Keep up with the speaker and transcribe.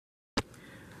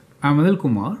I'm Anil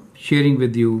Kumar, sharing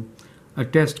with you a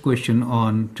test question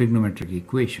on trigonometric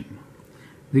equation.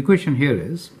 The equation here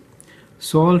is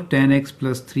solve tan x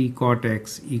plus 3 cot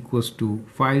x equals to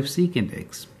 5 secant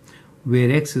x,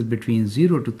 where x is between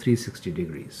 0 to 360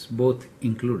 degrees, both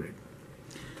included.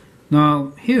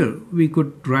 Now here we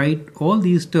could write all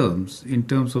these terms in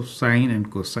terms of sine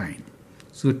and cosine.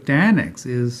 So tan x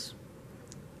is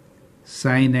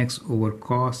sin x over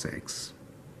cos x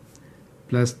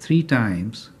plus 3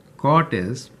 times cot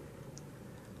is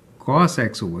cos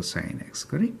x over sin x,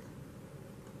 correct?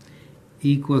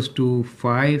 Equals to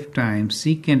 5 times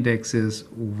secant x is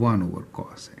 1 over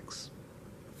cos x.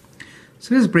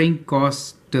 So let's bring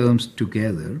cos terms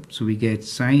together. So we get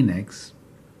sin x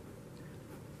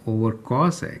over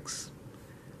cos x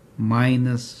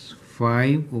minus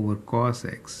 5 over cos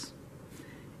x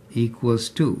equals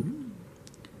to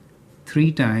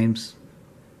 3 times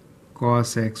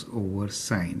cos x over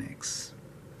sin x.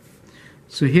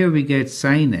 So here we get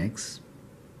sin x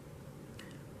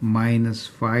minus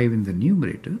 5 in the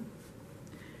numerator,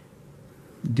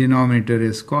 denominator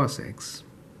is cos x,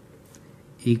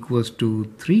 equals to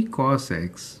 3 cos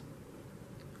x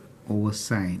over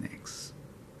sin x.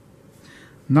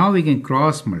 Now we can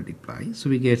cross multiply, so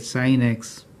we get sin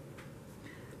x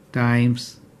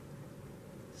times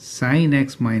sin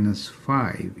x minus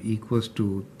 5 equals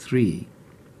to 3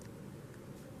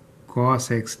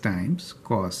 cos x times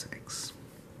cos x.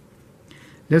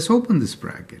 Let's open this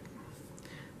bracket.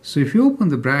 So if you open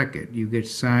the bracket, you get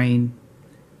sin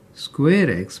square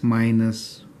x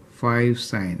minus 5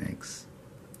 sin x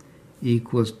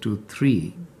equals to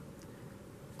 3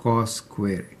 cos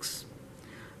square x.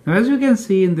 Now as you can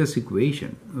see in this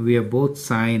equation, we have both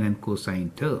sine and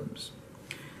cosine terms.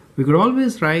 We could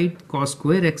always write cos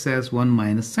square x as 1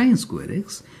 minus sin square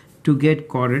x to get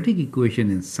quadratic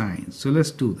equation in sine. So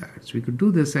let's do that. So we could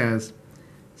do this as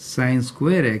sin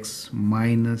square x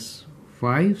minus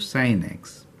 5 sin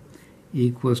x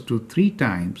equals to 3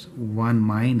 times 1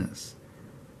 minus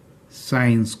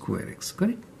sin square x,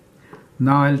 correct?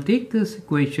 Now I'll take this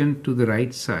equation to the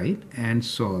right side and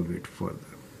solve it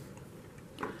further.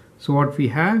 So what we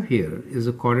have here is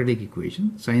a quadratic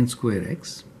equation, sin square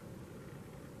x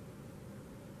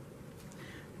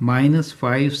minus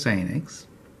 5 sin x.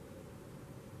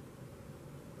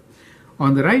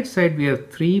 On the right side we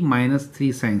have 3 minus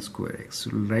 3 sin square x.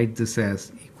 So we'll write this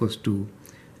as equals to,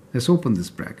 let's open this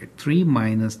bracket, 3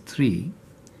 minus 3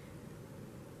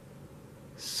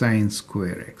 sin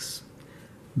square x.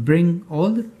 Bring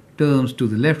all the terms to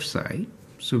the left side.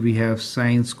 So we have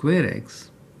sin square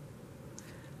x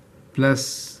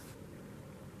plus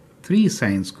 3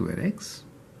 sin square x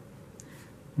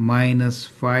minus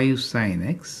 5 sin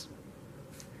x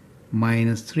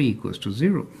minus 3 equals to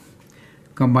 0.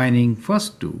 Combining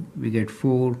first two, we get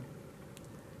 4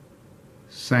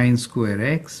 sin square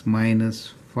x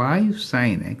minus 5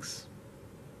 sin x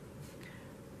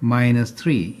minus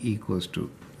 3 equals to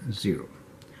 0.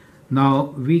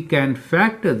 Now we can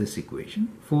factor this equation.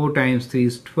 4 times 3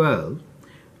 is 12.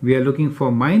 We are looking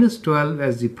for minus 12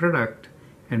 as the product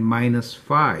and minus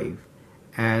 5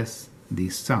 as the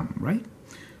sum, right?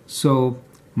 So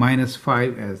minus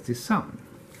 5 as the sum.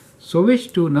 So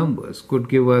which two numbers could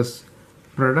give us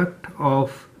product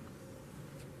of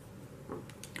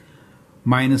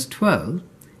minus 12?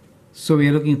 So we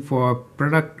are looking for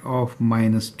product of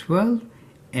minus 12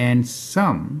 and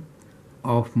sum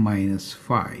of minus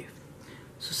 5.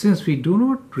 So since we do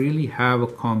not really have a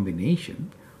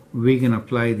combination, we can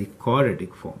apply the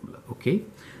quadratic formula, okay?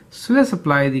 So let's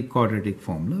apply the quadratic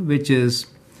formula, which is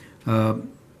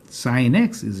sin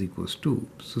x is equals to,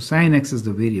 so sin x is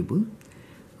the variable,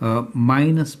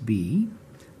 minus b.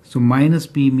 So minus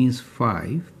b means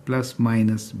 5 plus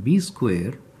minus b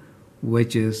square,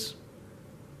 which is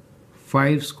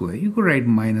 5 square. You could write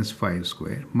minus 5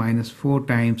 square minus 4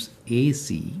 times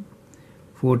ac,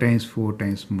 4 times 4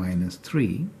 times minus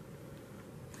 3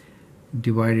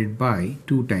 divided by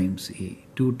 2 times a,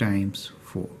 2 times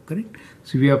 4, correct?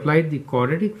 So we applied the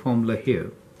quadratic formula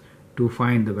here to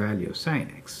find the value of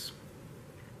sin x.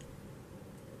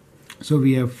 So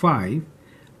we have 5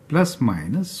 plus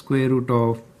minus square root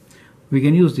of, we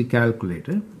can use the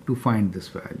calculator to find this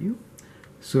value.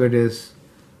 So it is,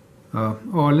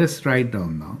 or let's write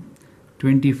down now,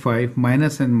 25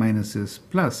 minus and minus is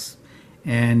plus,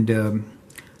 and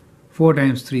 4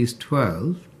 times 3 is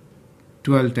 12,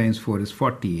 12 times 4 is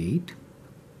 48,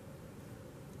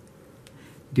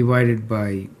 divided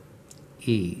by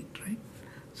 8, right?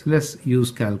 So let's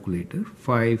use calculator,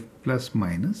 5 plus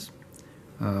minus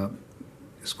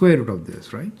square root of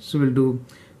this, right? So we'll do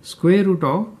square root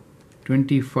of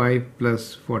 25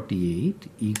 plus 48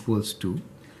 equals to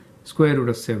square root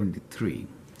of 73.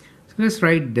 So let's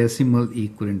write decimal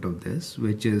equivalent of this,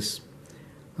 which is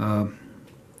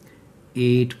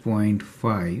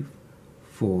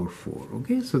 8.544.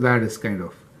 Okay, so that is kind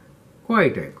of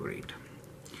quite accurate.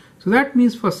 So that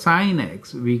means for sin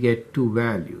x we get two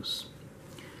values.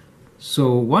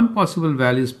 So one possible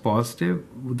value is positive,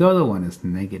 the other one is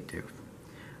negative.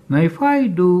 Now if I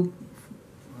do,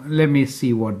 let me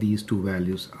see what these two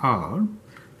values are.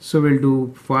 So we'll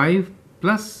do 5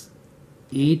 plus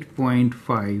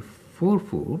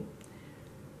 8.544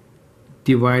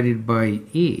 divided by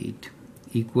 8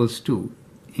 equals to,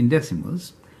 in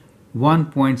decimals,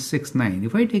 1.69.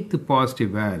 If I take the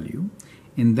positive value,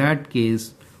 in that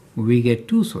case we get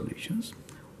two solutions.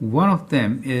 One of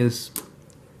them is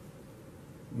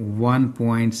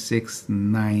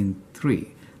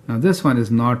 1.693. Now this one is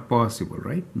not possible,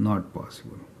 right? Not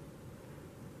possible,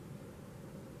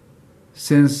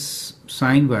 since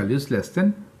sign value is less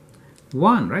than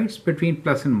 1, right? It's between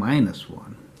plus and minus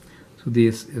 1. So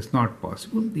this is not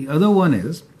possible. The other one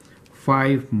is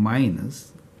 5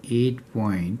 minus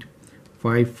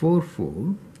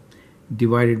 8.544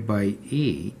 divided by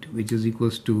 8, which is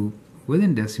equals to,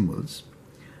 within decimals,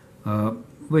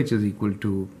 which is equal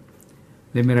to,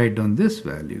 let me write down this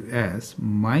value as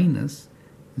minus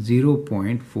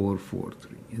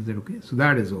 0.443. Is that okay? So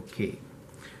that is okay.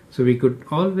 So we could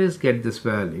always get this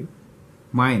value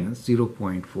minus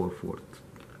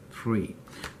 0.443.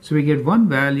 So we get one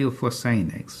value for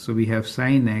sin x. So we have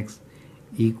sin x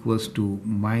equals to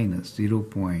minus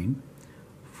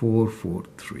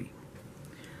 0.443.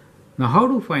 Now how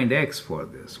to find x for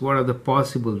this? What are the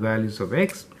possible values of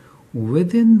x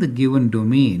within the given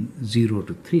domain 0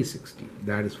 to 360?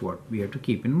 That is what we have to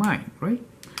keep in mind, right?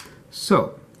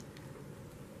 So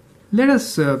let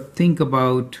us think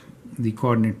about the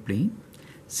coordinate plane.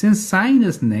 Since sine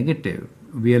is negative,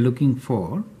 we are looking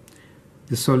for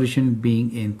the solution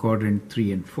being in quadrant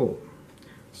 3 and 4.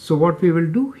 So what we will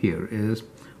do here is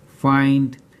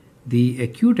find the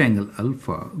acute angle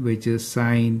alpha, which is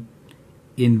sine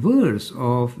inverse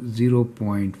of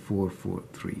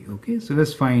 0.443. Okay, so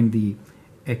let's find the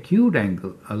acute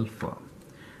angle alpha.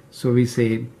 So we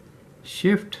say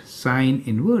shift sine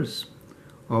inverse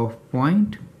of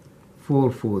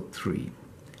 0.443,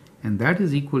 and that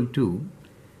is equal to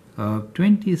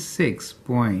 26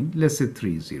 point, let's say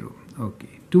 30.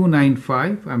 Okay,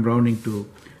 295, I'm rounding to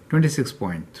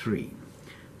 26.3.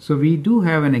 So we do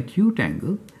have an acute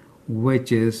angle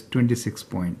which is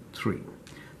 26.3.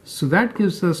 So that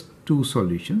gives us two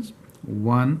solutions,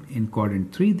 one in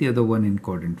quadrant 3, the other one in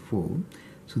quadrant 4.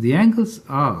 So the angles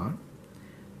are,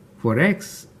 for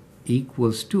x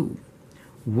equals to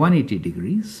 180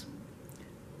 degrees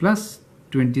plus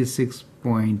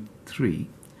 26.3,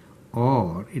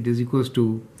 or it is equals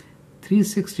to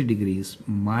 360 degrees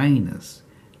minus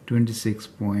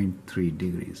 26.3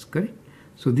 degrees, correct?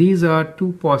 So these are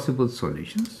two possible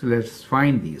solutions. So let's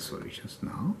find these solutions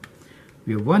now.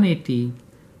 We have 180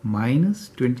 minus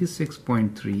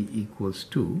 26.3 equals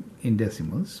to, in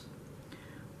decimals,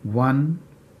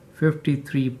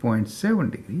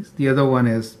 153.7 degrees. The other one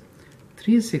is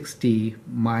 360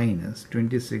 minus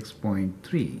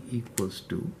 26.3 equals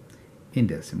to, in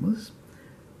decimals,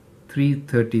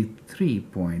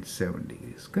 333.7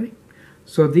 degrees, correct?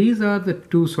 So these are the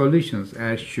two solutions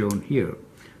as shown here.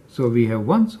 So we have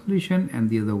one solution and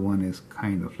the other one is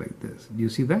kind of like this. Do you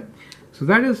see that? So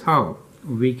that is how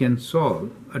we can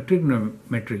solve a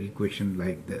trigonometric equation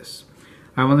like this.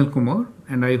 I'm Anil Kumar,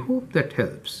 and I hope that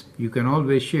helps. You can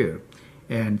always share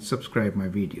and subscribe my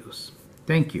videos.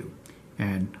 Thank you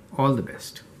and all the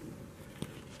best.